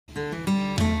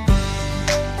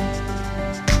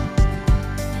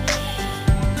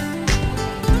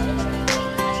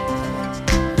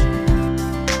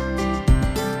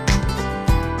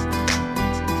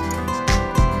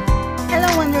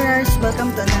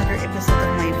Welcome to another episode of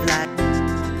my vlog.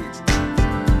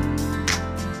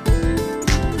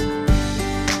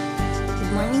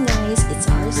 Good morning guys, it's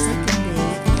our second day.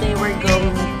 Today we're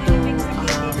going to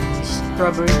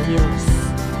Strawberry Hills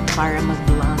para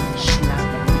mag-lunch lang.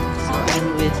 So I'm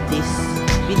with these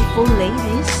beautiful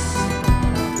ladies.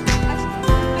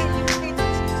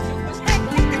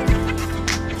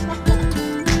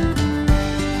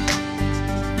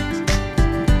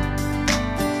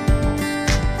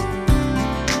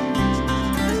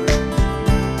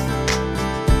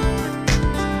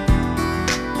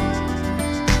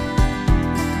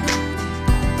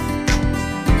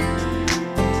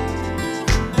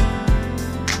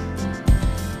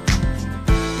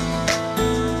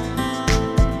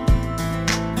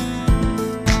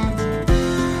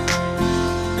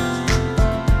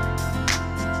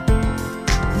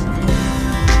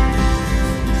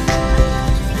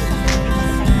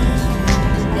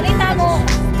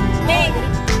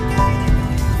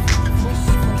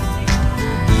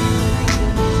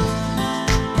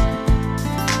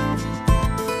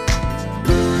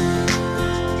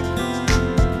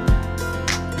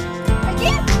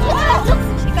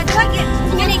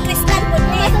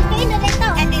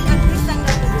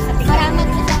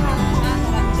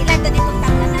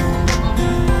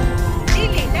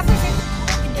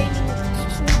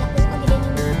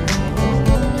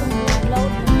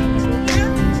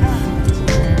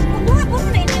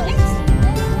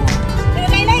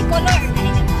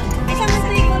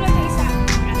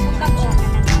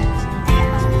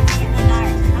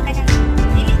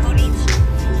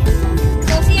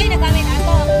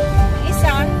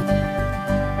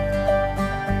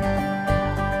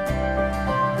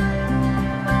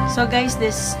 So guys,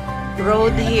 this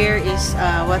road here is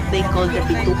what they call the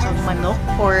bitukang manok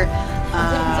or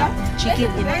chicken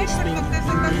intestine in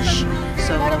English.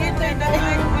 So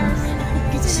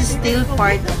this is still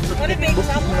part of bukidnon.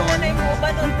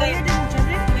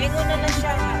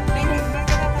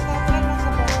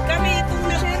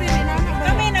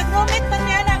 Kami nag-romit pa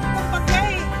niya lang kung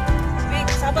pagkahi.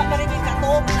 Sabak pa rin yung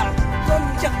katog na. Noon,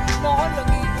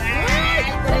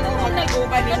 lagi.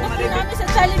 Namin sa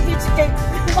Charlie Beach cake.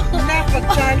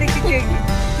 Pag-Charlie cake.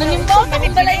 Nanimbaw na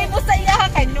kung balayin mo sa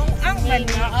iya kay nung ang mali.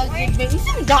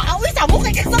 Isang daaw, isa mo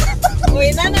kay kasama.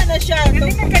 Uy, nana na siya.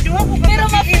 Pero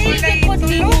mapiligid po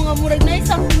din mo nga murag na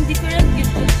something different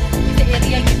dito. Sa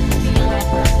area dito.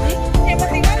 Eh,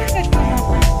 matingali ka dito.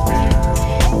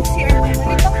 Ang CR,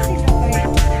 malibak sila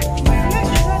kayo.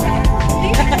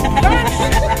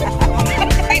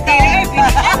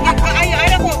 Ay,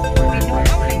 alam ko.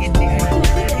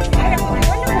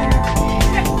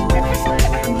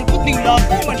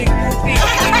 Lapo, maligputi.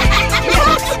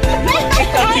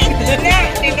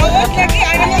 Tinuot lagi,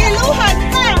 ayaw iluhan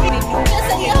ka.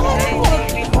 Nasa iya ko po.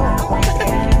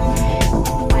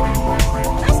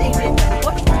 Nasa iya ko po.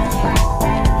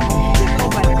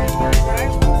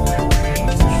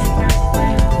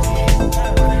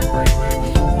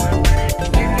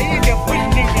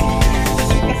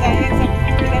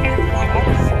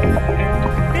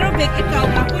 Pero Bek, ikaw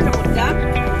ako na uda.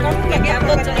 Kamu lagi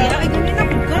abot sa iya. Ay, hindi na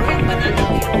buka.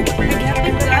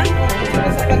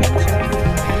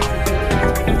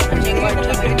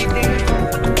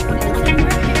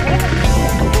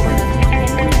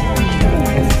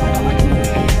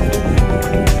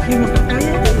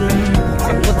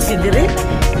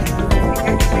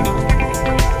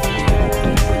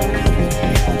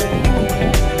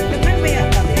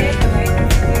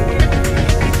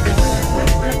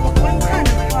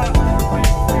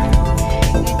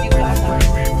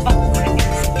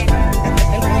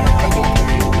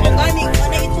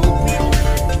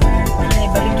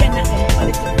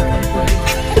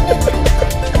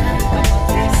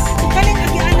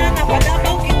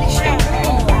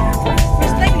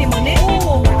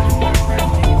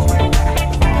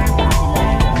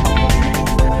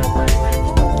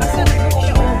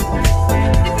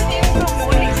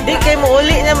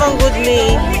 Namang good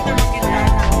me.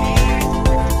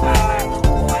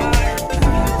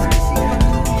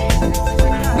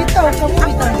 Bitaw ka mo,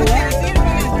 bitaw dua.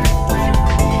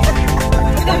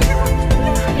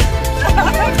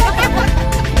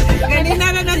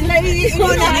 Ganina na sila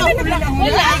iiwan na ako.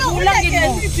 Wala,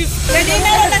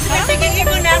 ganina na sila sige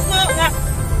iiwan na ako.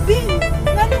 Bing,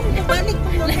 ganun kabalik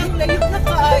ko mo ng layot na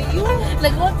kaayo.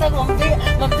 Lagot ako,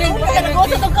 mabing ko ka lagot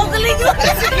sa tong kagaling ko.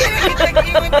 Sige,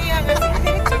 nag-iwan niya.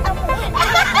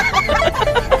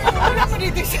 Ano mo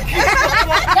dito sige?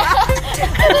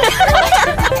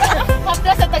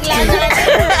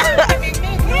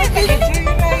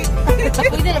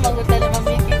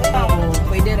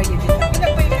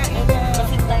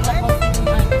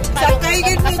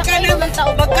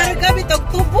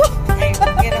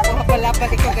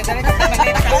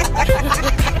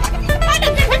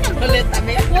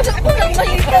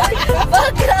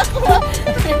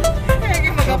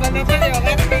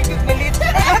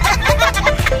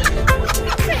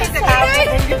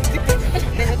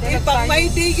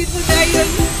 Titigil mo na yun.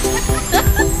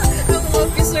 Ang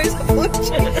officer sa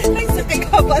kotse. Ay, sa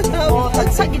kagabalaw.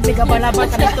 Pagsagid may gabalaba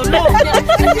ka na tulog.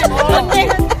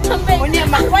 Unya,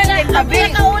 mag-live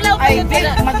tabi. Ay,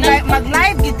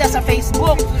 mag-live kita sa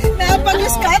Facebook.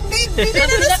 Napag-scating.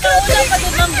 Nakaulaw pa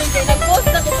din ma'am.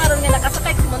 Nag-post ako parang nga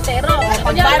nakasakay si Montero.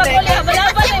 Kunya, pag-uli,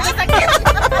 habalaban na yung masakit.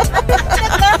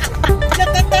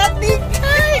 Nakatating.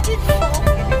 Ay,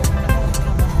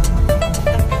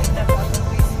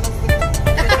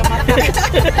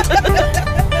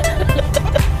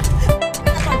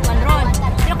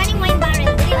 Pero kaning wine barrel,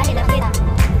 dili ba nila kita?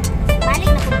 Balik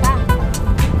na punta.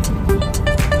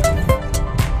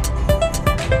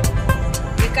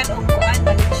 ikan upuan,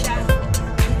 balik siya.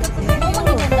 Oo,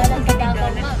 ganyan dalang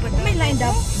kadagan ma. May line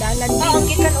dalan. Ang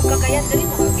ikan o kakayan, dali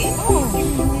mo kagi.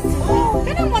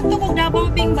 Kanang wato kog Davao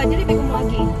Bing ba dili ko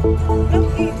maagi.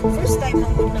 Okay, first time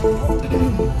nang ko na po.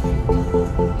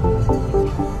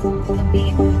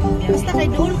 Basta kay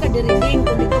dool ka diri ding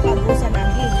kung dito ka sa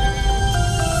lagi.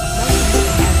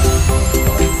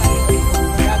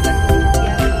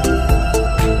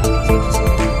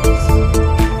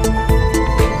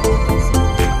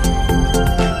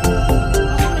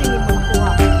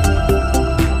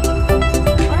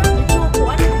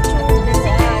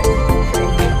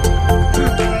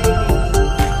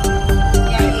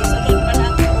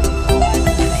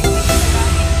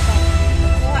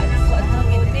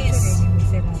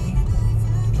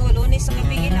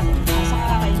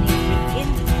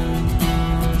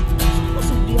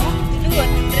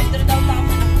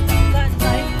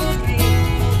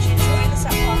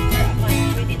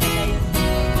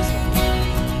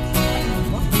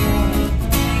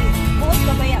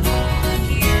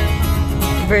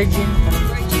 Virgin.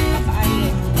 Virgin pa paayo.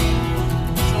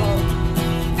 So,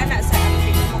 ana sa ang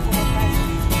pinakumukutan.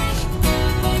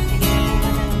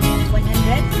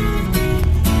 100?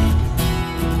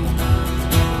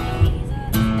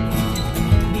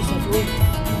 Bisa dool.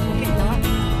 Bakit na?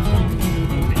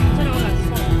 Sana oras.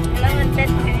 Kailangan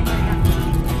 10 pa kayo na.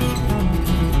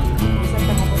 Sa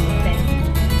tama ko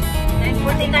 10.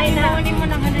 9:49 na. Kunin mo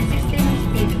ng 160 ng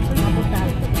speed.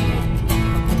 Mabutal.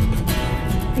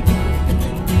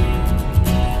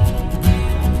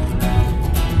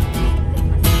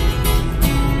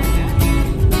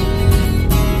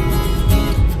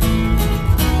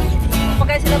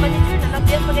 Pagkaya sila manager,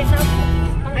 nalapyan pagkaya na ako.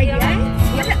 Ay, ay?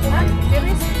 Wala ko ha?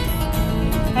 Serious?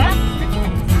 Ha?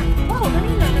 Oo,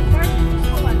 ganun lang. Nag-party ko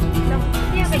sa one.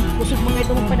 Kaya kay kusog mga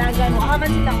itong panagan.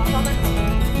 Makaman sila, makaman ko.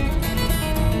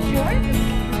 Sure?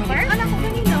 Parang anak ko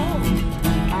ganina, oh.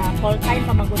 Full time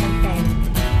pa magunang 10.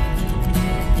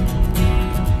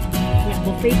 Yung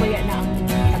buffet ba yan na ang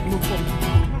taglupong.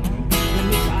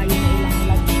 Lamig ka ayaw na ilang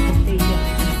lag buffet yun.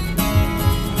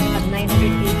 Pag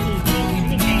 980.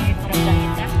 Hindi kayo parang dahil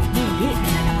ka. Hindi.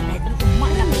 Kaya naman na ito.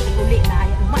 Umalang uli na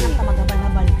ayaw. Umalang ka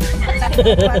magabal-habal.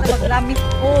 Para maglamig.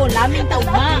 Oh, laming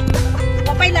tauma.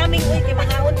 Kapay lamig, uy, kay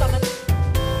mangaon pa man.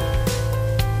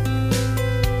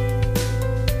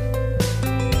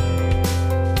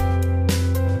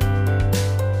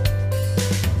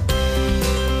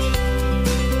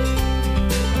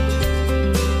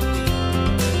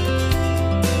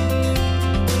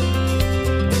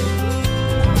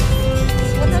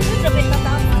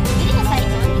 Hindi ka sa'yo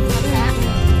na.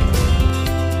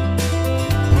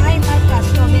 Ay, marka.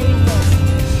 Strawberry rose.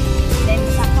 Then,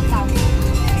 sa kapaw.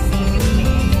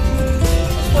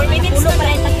 4 minutes Ulo na pa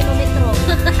rin sa kilometro.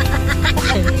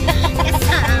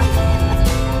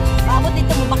 Abot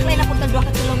dito mo, baklay na punta 2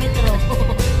 ka kilometro.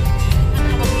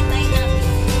 Nakapagmitay na.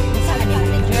 Basta ka ni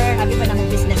manager, habi ba ng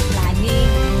business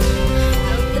planning?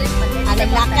 Road trip pa din.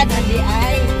 Alalakad, hindi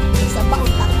ay. Sa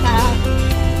pautak ka.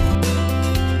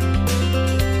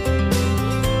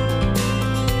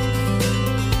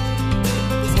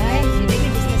 Ay, hindi may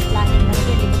business planning na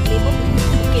rin. Libot-libot.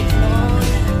 Bukidnon.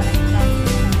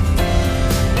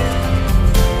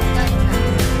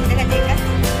 Teka.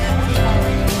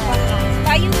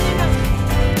 Tayo na lang.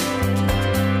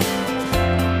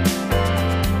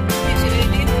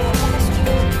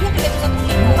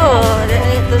 Oh,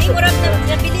 ito Ay, murag na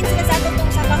nabilin sila sa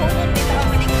atong sa kahunon. May mga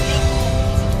maling-maling.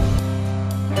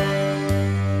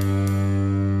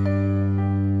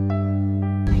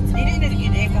 Hindi na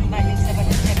nagiging kampanya sa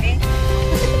Batas Sabi.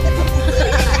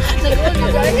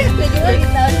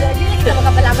 Hindi kita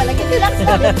makapalaban lagi. Relax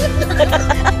lang.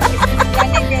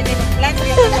 Galing pwede mag-plan.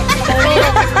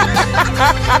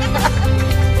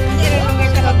 Hindi rin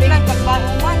mga mag-plan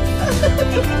pagbahuman.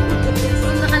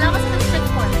 Kung nakalakas ng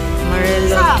checkpoint.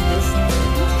 Marelo.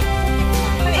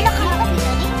 Wala ka na kasi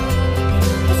ni.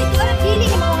 Kasi ito ang pili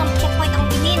ng mga checkpoint ang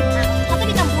pinin.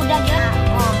 Katulad ng budag yan.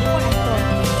 Oh, before and after.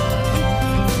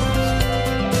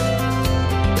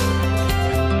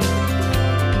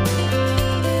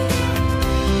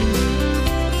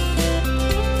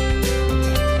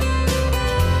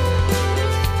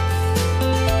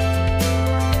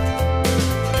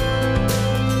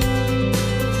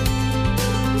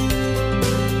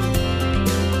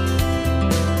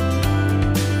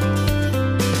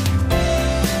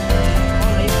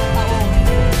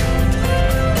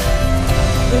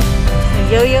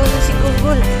 Yaw-yaw na si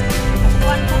Google.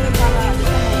 Kuan ko ni para di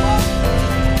ka mawa.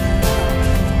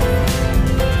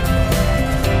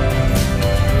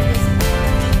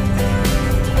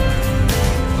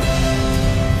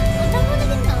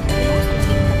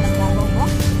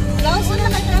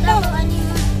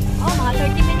 Oh, mga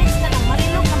 30 minutes na lang.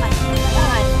 Marilog naman.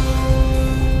 Lahat.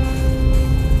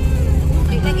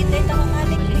 Di lagi tayo tamang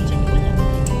alik.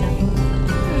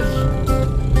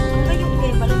 Ang layong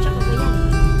kayo. Balon siya kagayan.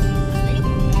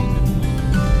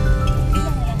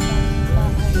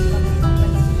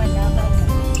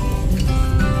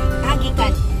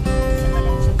 Hagikan.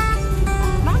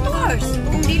 Mga 2 hours.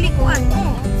 Kung dili kuan.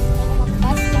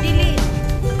 Kung dili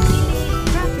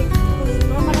traffic.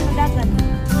 Normal ang dagat.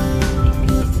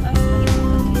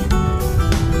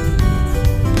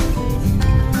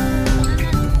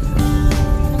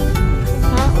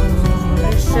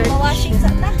 Mawashing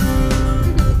sa ta.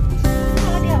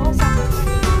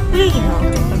 Uy,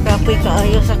 pagkapoy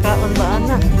kaayo sa kaon ba,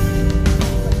 ana?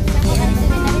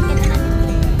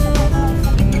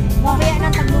 Kaya na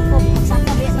taglupo.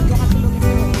 Magsaka ba sa 2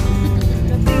 kilometro.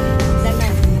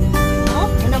 Danan.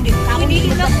 No? Unang di. Kamo Hindi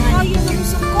dili na ka kaya na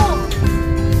musok ko.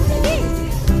 Dali.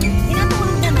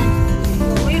 Tinatulog na na.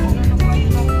 Uy, una na kuan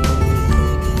na.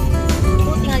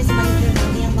 Buti nga si manager na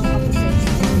niyang mga kapusay.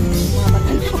 Mga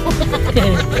batan.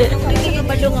 Hindi ka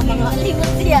balo nga mga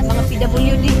Limot siya. mga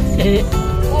PWD.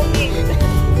 Okay.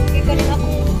 Okay, galing ako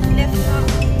left na.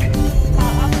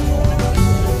 Paak ko.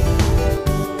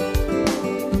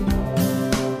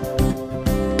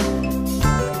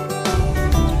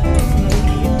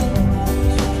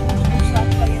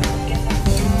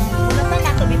 Ulat na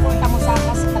nato before tamo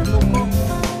saka sa taglupo.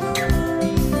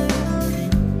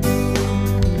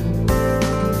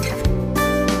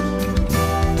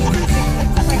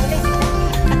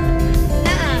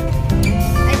 Naa.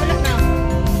 Ay wala na.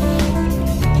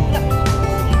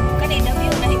 Kanina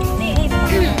view na hindi.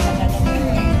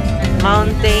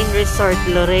 Mountain Resort,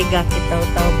 Lorega,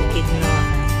 Kitaw-Taw, Bukidnon.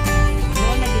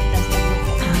 Wala na gitas na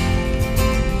grupo.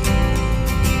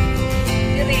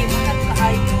 Dire makat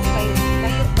kaayo kay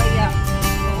kayo kaya.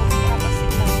 Tapos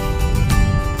ito.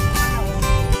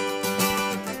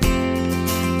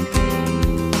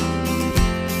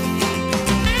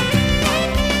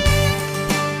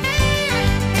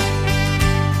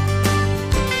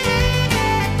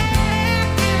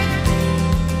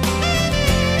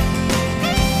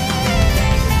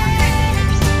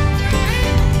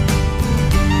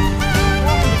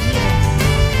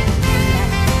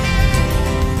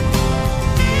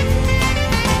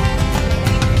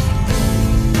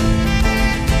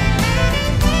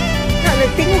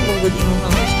 Tingnan mo gud imong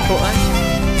mga kuan.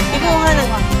 Ikaw nga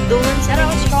na dungan sa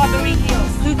Pero Strawberry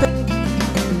Hills.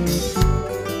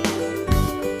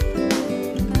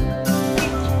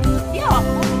 Yeah,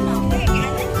 okay na. Okay,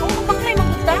 ganyan. Kung bakay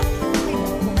magpunta.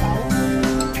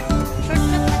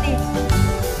 Shortcut na din.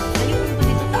 Ayun ko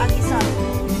dito taagisan.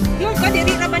 Yung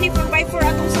kadiri na ba ni 4x4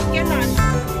 atong sakyanan?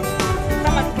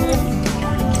 Tamat mo.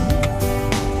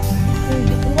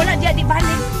 Kung wala diya, di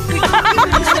balik.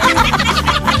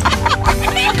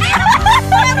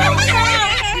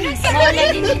 Wala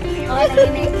din. Wala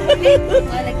din.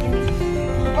 Wala din.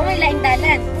 O may laing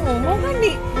dalan. Oo, mo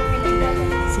gani. May laing dalan.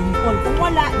 Simple. Kung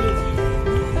wala, di.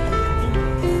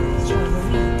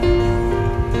 Strawberry.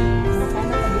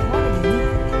 Nakana tabi mo, di.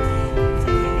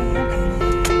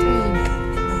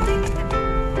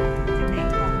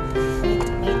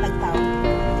 May tagtaw.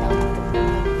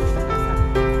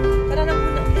 Tara na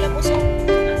muna. Ilang usok.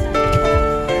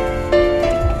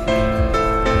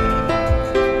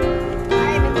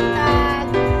 Ay, may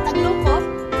taglupo.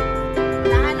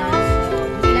 Na ano?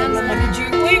 Ilang sa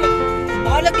Uy,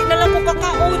 nakalagi na lang ko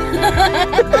kakaon.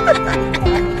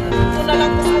 Ito na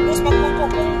lang ko sa bus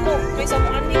pagpupukong. May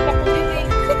sabuan ni pa ko din.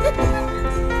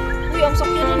 Uy, ang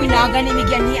sakyan rin. Uy,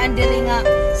 naganimigyan ni Andeli nga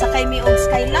sakay mi og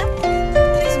Skyla.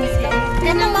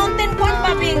 Kanang mountain corn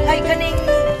paping ay ganing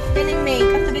may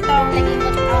katubi tawag lagi mo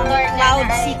cloud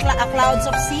sea clouds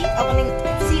of sea o kaning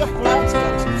sea of clouds of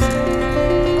sea.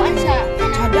 kuan siya.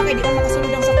 Kada kay di ka makasunod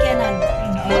ang sakyanan.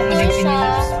 Motor siya.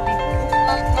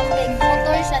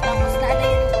 Motor siya. Tapos na na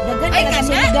yung Dagan ay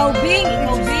kasunod daw bing.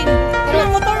 Pero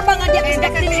motor ba nga diya kasi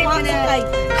din mo sakay.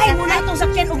 Ay muna itong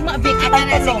sakyan ugma big atang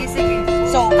tulo.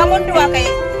 So, kamon duwa kay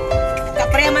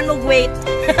kapreman og wait.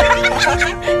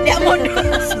 Di mo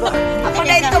duwa. Ako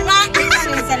na ito nga.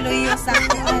 Sa luyo sa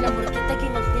ano, kita kayo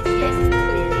mag-fit guys.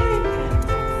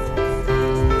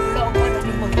 Wala ko na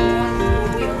rin magbuwan.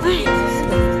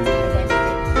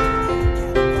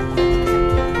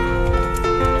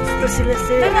 Ito sila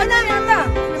sir. Tara na yata.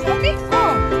 Okay?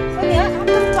 Oh. Kaya,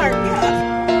 after park.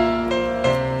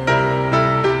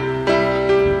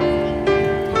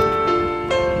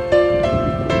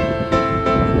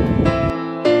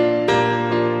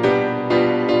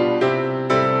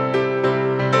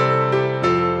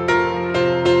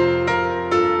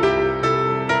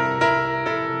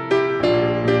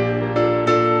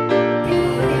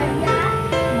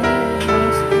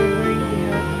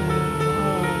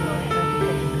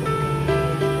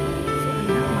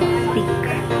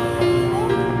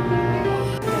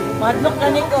 Look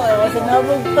na ni ko,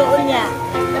 sinabog to niya.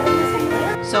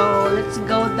 So let's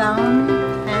go down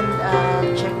and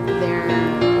check their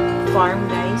farm,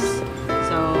 guys.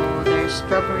 So their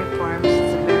strawberry farms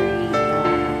is very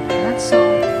not so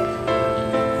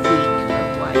big or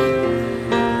wide.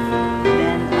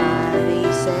 Then they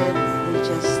said they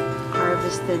just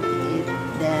harvested it.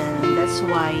 Then that's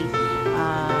why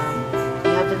we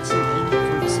haven't seen any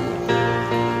fruits yet.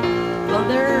 Well,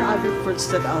 there are other fruits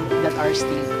that are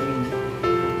still green.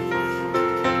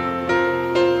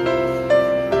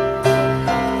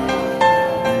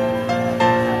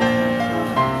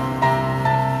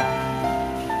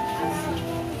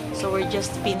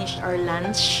 Just finished our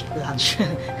lunch.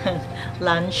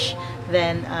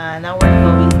 Then now we're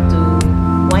going to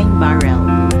wine barrel.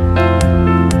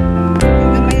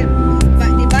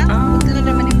 Diba? Ito na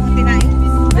naman yung tinain.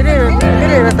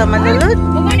 Dire rata manulod.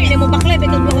 Bumani na mo baklay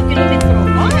betong 2 kilometro.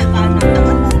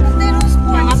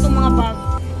 Yang atong mga bag.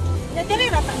 Dire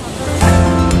rata mo.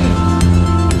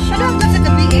 Siya lang sa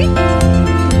gabi eh.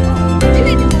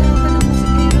 Dili mo tanong mo sa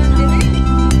kira.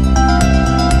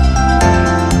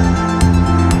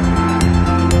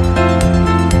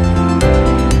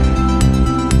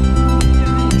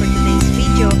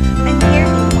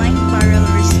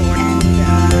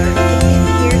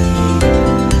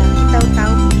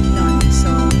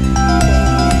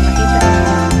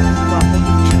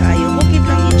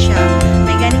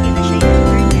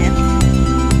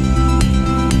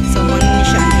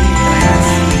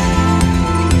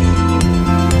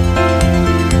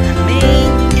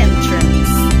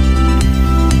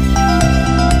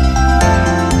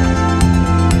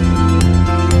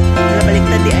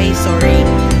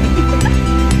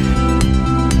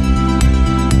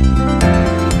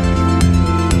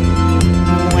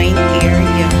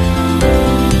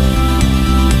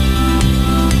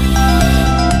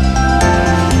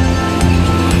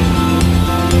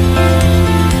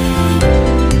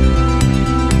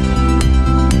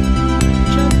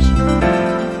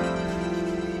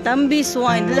 Tambis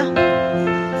wine.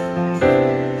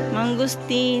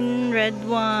 Mangosteen, red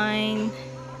wine,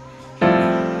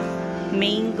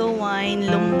 mango wine,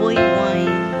 lumboy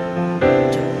wine.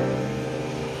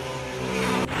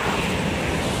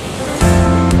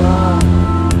 Wow.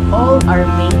 All are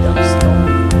made of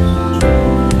stone.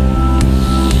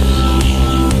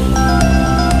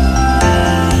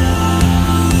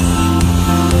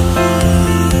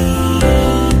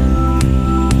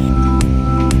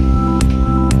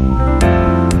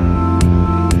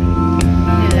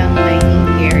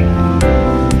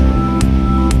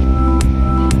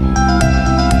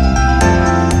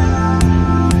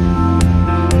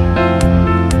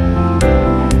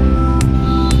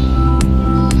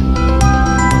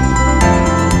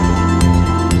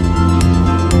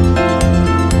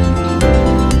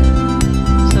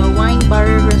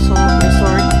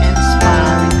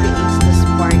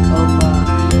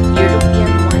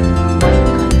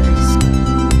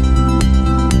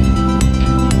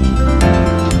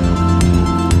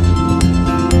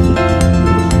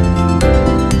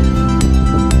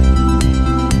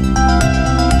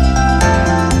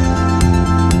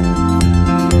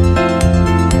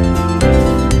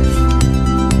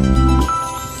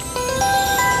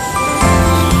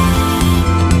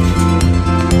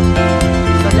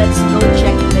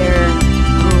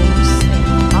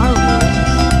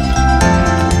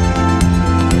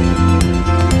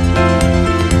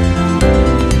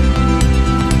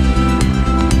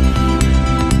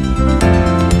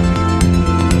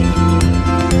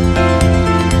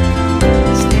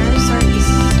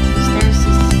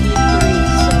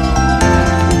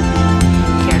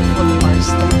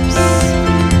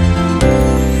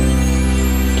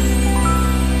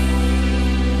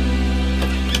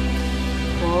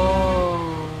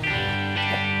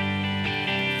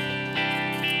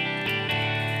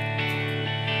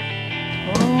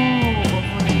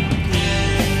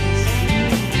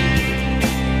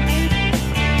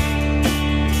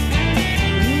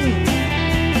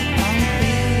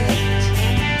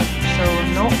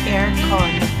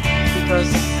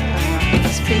 Because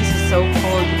this place is so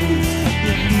cold in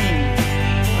the evening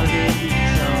already,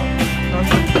 so no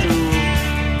need to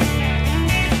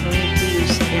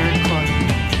use aircon.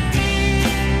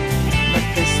 But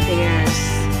the stairs,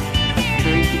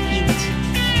 very heat.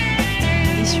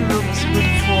 This room is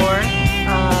good for 1,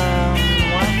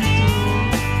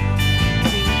 2,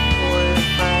 3, 4,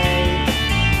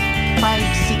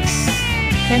 5, 6.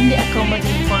 Can be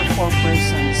accommodated for 4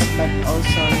 persons, but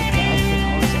also it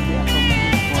can also be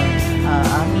accommodated for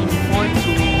 4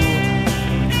 to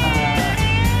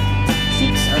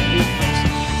 6 or 8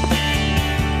 persons.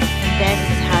 And then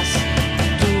it has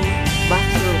 2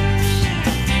 bathrooms.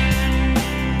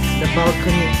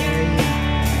 balcony area.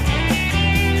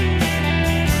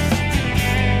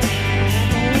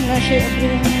 Oh, nasa it's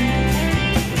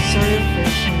so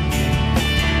refreshing.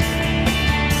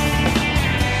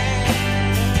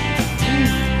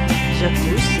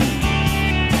 Jacuzzi.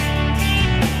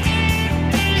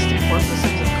 What's the purpose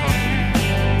of the coffee?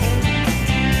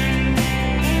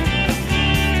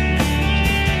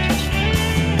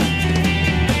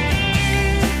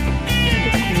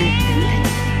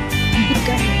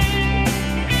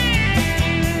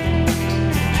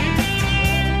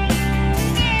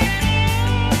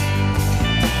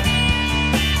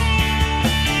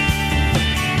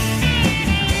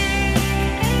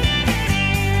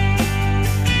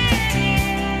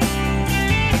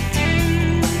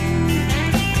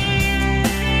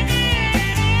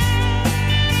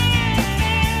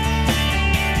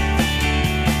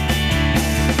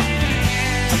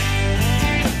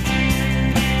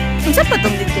 Saan pa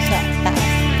itong dito sa taas?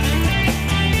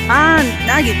 Ah,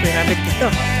 nagit ko yung rabbit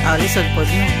dito. Ah, listen po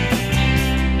mo.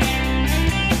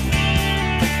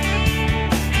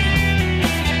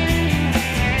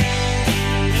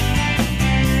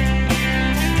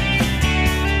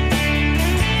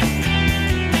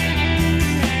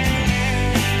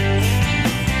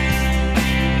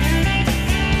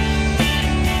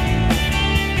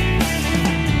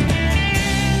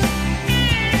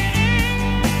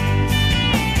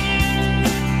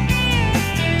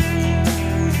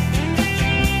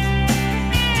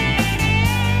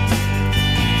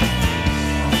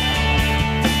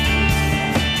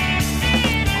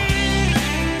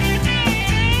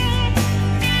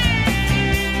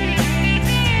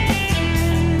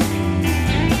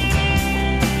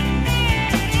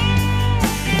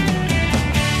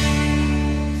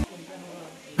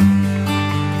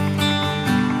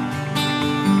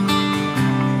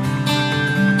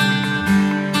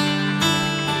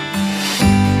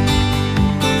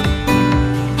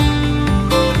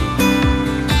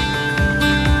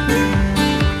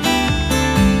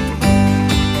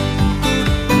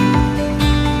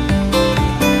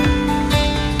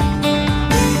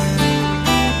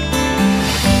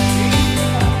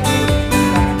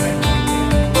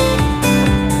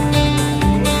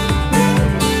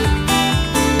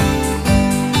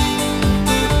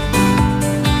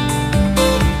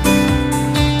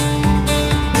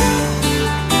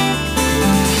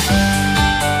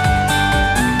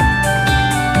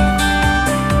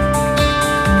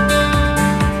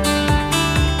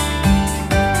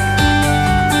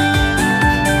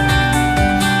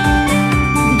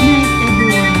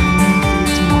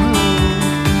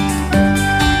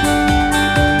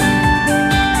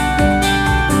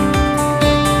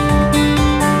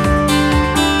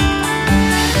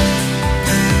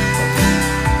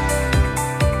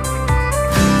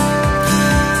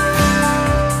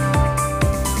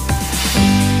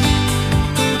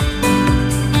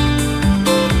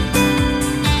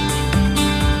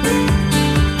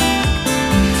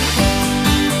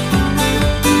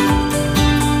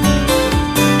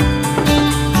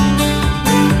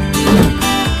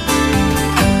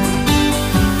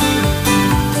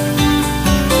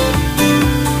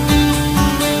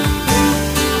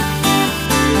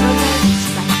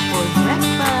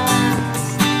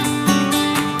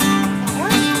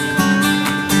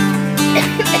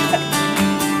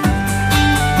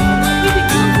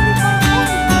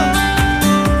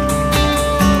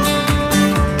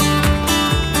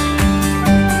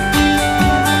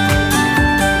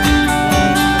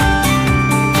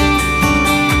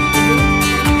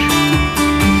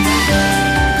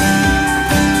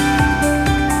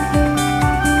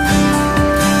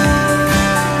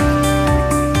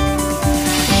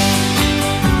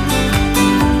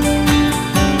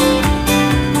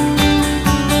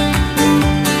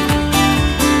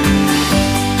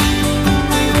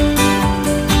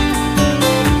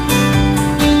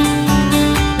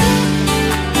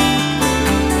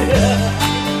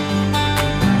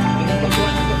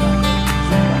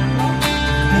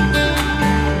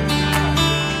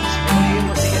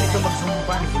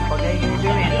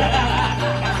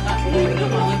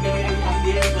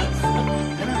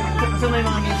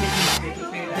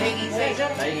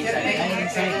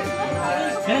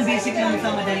 Ganun basic lang ito,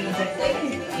 madaling insight.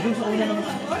 Doon sa una ng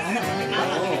mga anak.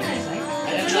 Alam eh.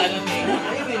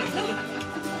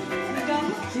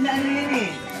 Sila ano yan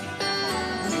eh?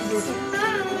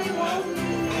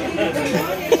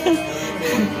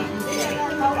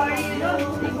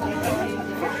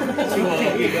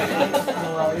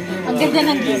 Ang ganda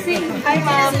ng gising. Hi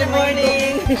ma'am, good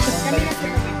morning.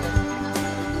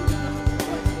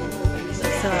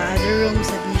 So, other rooms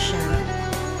admission.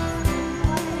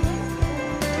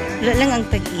 Wala lang ang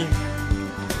tag-if.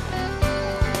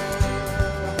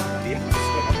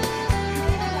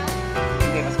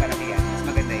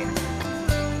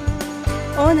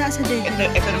 Oo, nasa date.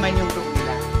 Ito naman yung group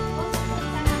nila.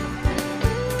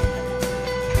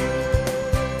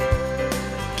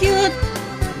 Cute!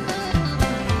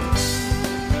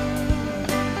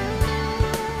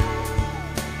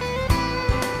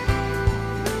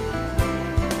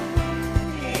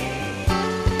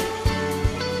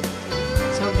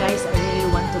 So guys, I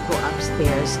really want to go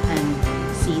upstairs and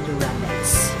see the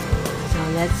rabbits. So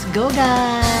let's go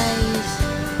guys!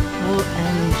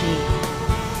 OMG!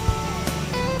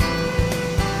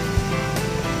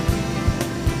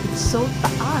 It's so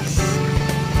taas!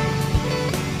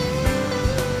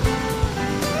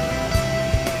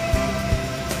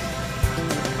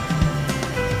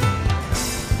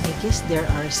 I guess there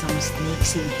are some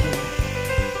snakes in here.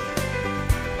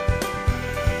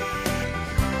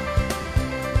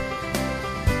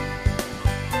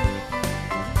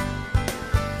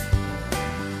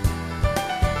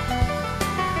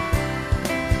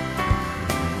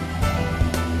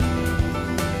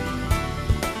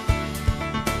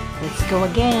 Let's go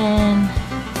again.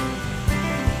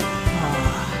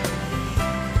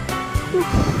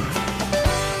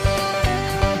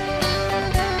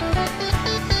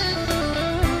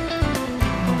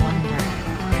 No wonder.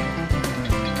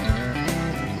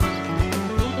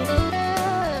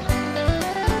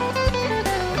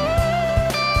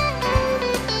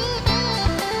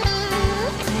 There, the rabbits. So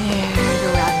where are the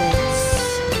rabbits?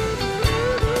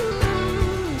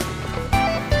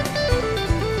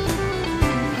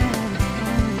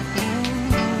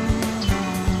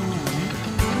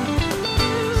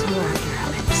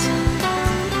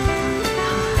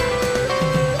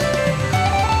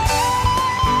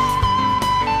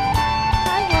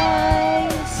 Hi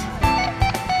guys.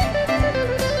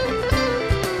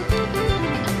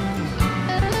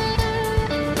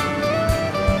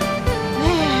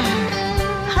 There.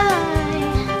 Hi.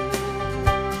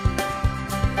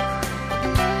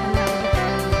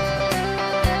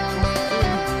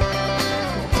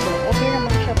 So, okay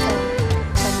naman siya pag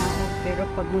tanaw. Pero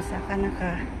pag musaka na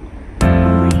ka,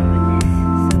 oh my goodness,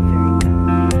 so very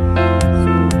comfy.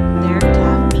 So, They're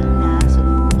camping na, so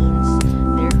it means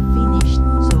they're finished.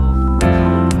 So we're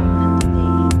going home na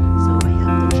today. So I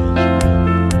have to change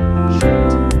my shirt.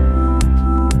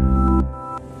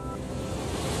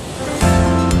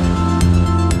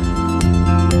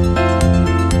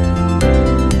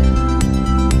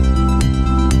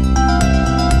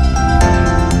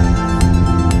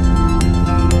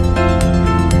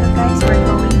 So guys, we're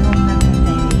going home na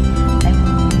today. I'm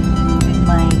with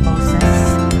my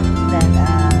bosses. Then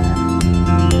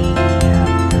we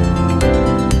have to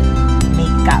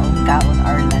make kaon-kaon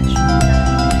our lunch muna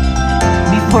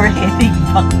before heading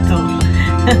back to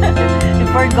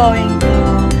before going to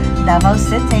Davao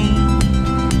City.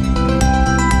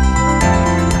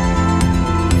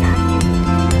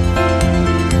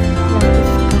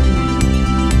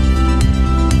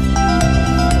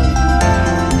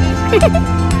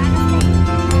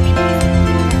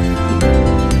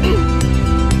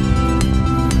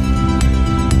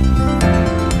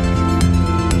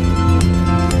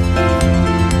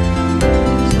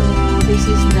 So this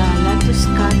is the La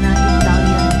Toscana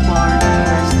Italian bar and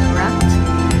restaurant.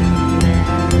 Then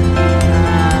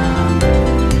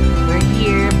we're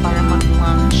here para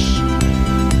mag-lunch.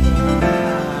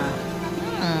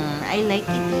 I like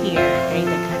it here. Ay,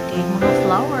 nagkakay mga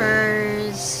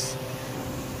flowers.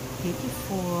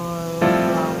 Beautiful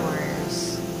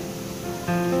flowers.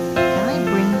 Can I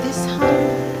bring this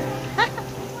home?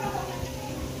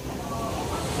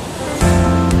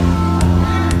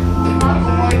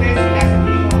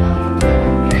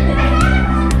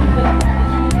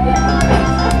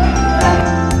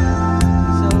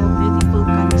 So beautiful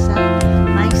concept,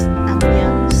 nice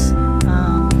ambience.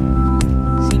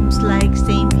 Seems like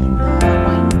same in the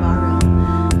wine barrel,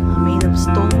 made of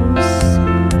stones.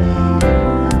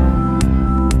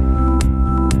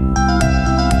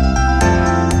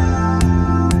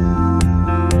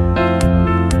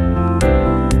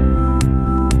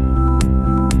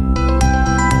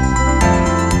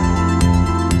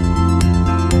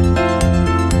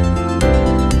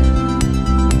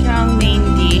 And siya ang main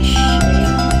dish.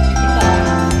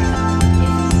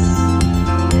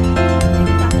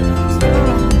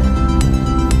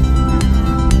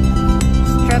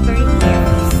 strawberry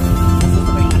hills.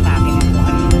 Sobrang atake na po.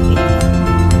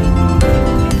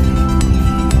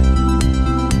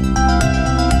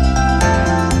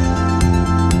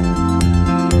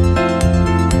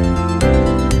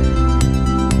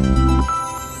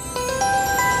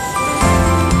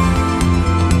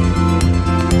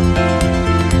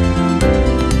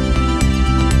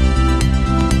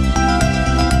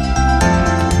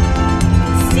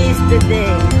 Seize the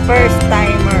day. First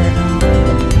timer.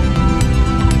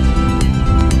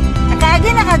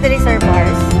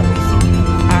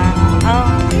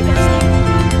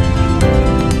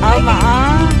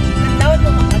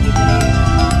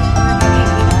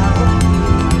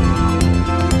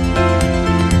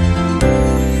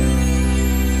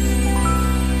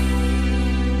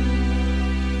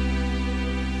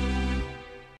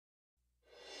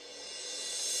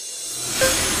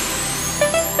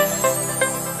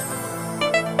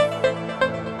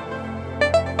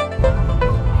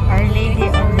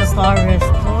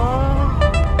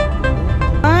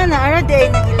 di ay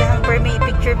nang ilang for may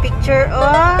picture.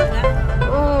 Oh.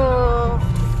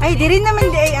 Ay, di rin naman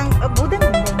di ay ang Buddha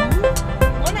naman.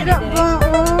 Wala ba?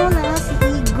 Oh, na si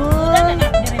Eagle.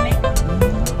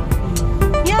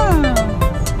 Yeah.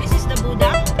 This is the Buddha?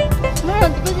 No,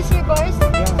 because it's your bars.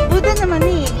 Buddha naman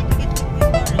eh.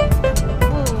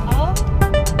 Oh.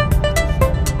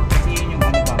 Kasi yun yung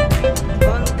ano ba?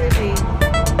 Boundary.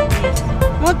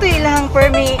 Moto ilang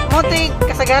permi, moto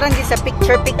kasagaran di sa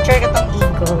picture katong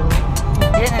Eagle.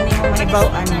 Yan ani mo may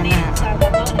bawaan na na. Sa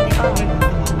babaw na dito.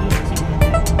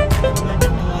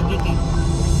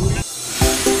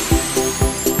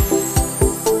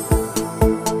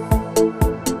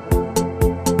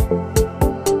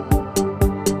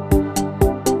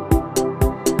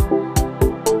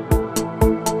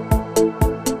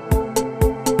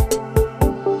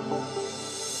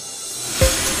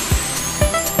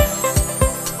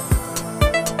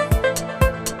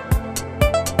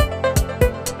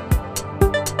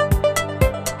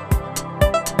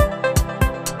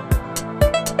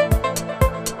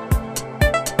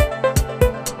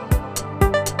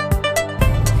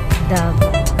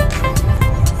 Davao.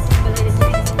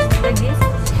 Lagi?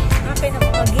 Nakay na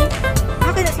mga agi?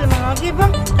 Nakay na sila mga agi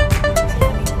ba?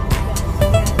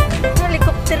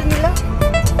 Helicopter nila.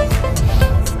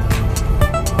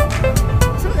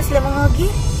 Saan na sila mga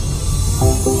agi?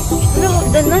 Wala,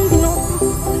 hagdanan.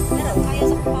 Pero kaya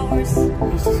sa powers.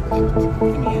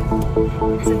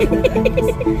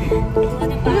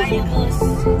 Ano ba yung boss?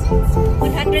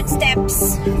 100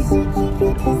 steps.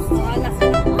 Wala ka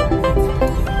na.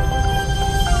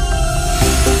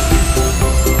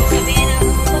 Sabihin na,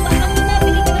 baba ka muna,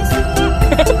 bili ka ng suka.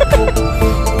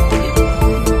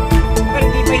 Pero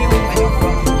di ba yung ano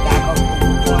from Davao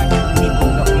to ano, hindi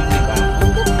bulok yun, di ba?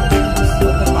 So,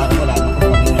 parang wala na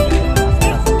kung magiging yung mga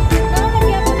sarap.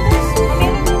 Nakakagyan mo, boss.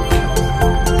 Meron mo.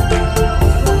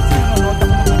 Nanonood ako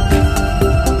naman ng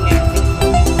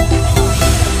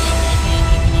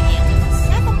Netflix.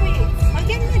 Naka po yun.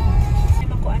 Magyan mo. Hindi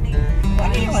ba ko ano yun?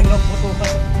 Ano yung ano, putukan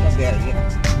sa Bulgaria?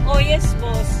 Oh yes,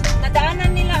 boss.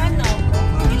 Nadaanan nila ano?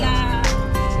 Nila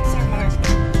Sir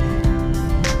Martin.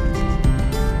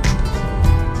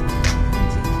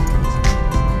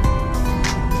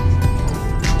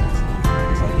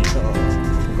 So, dito,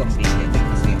 huwag bilya din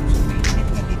kasi yung sumiinit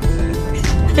na dito sa lugar.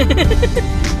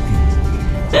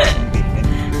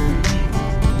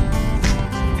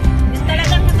 Yung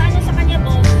talagang nakano sa kanya,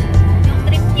 boss. Yung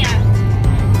trip niya.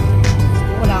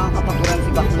 Wala kang kapaturan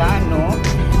si Bakla, no?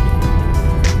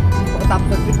 Pagkatapos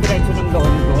ng trip, diretso ng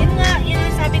London. Yun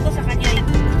ang sabi ko sa kanya.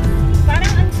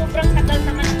 Parang ang sobrang tagal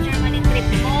naman ng Germany trip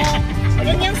mo.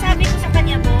 Yun yung sabi ko sa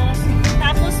kanya, boss.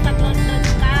 Tapos mag-London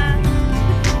ka.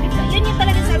 Yun yung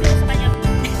talagang sabi ko sa kanya.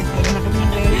 Wala na kami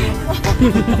ng relo.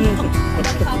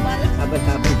 Habal.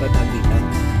 Habal-habal ba dito?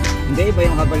 Hindi, iba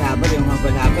yung habal-habal. Yung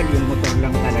habal-habal, yung motor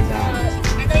lang talaga.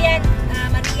 Ano yan?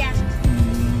 Maria.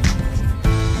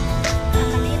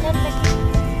 Kalinap lagi.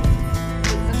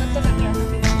 Ano to lagi ako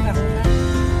pinagkaroon?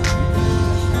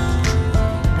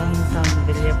 Downtown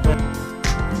Villapur.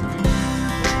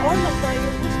 Oh, magtayo.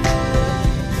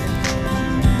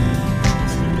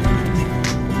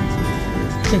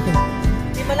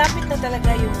 Di malapit na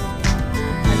talaga yung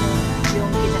ano, yung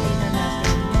kinainan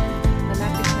natin.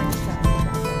 Malapit na sa ano.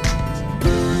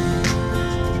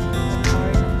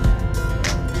 Hour lang siya.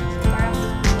 Parang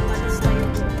umalis tayo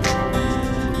doon.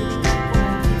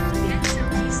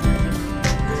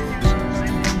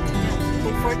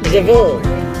 Davao.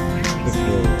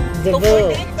 So,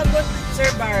 48 na good,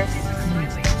 Sir Bars.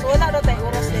 So, wala na tayong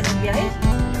oras din ng biyahe.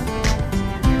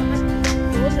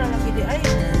 Doon na lang gidi. Ay,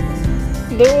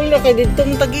 Doon na kay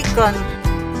ditong tagikan.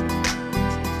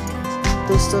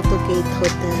 Tusto to Kate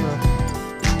Hotel.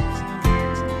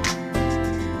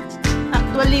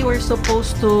 Actually, we're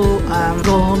supposed to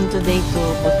go home today to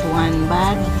Butuan,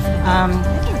 but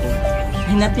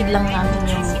hinatid lang namin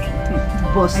yung big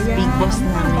boss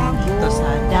namin dito sa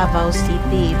Davao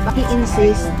City. He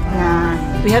insist na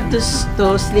we have to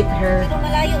sleep her pero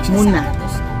malayo siya muna. sa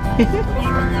gusto. May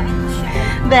pagkain siya.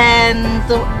 Then,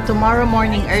 tomorrow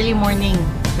morning, early morning,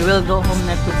 we will go home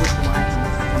na to Butuan.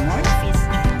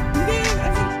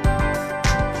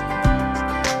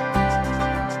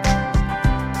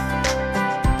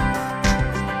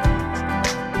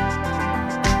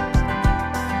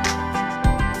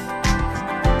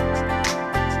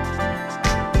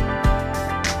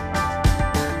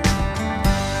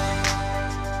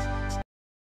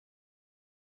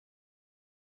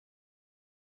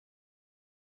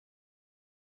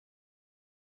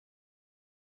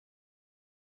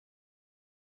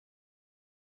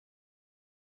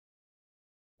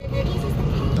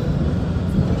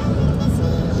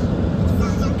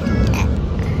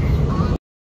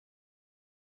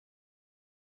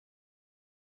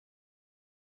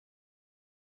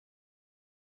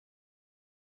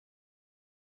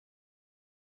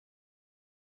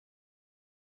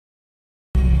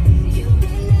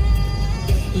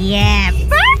 Yeah,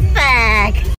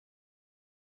 perfect!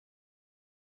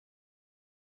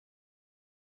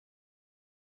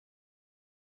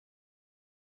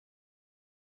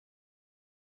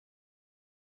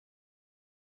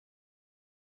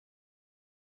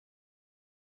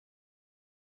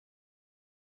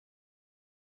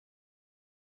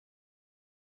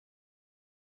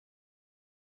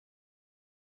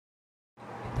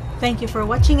 Thank you for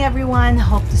watching, everyone.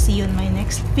 Hope to see you in my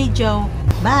next video.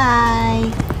 Bye!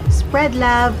 Spread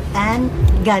love and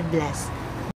God bless.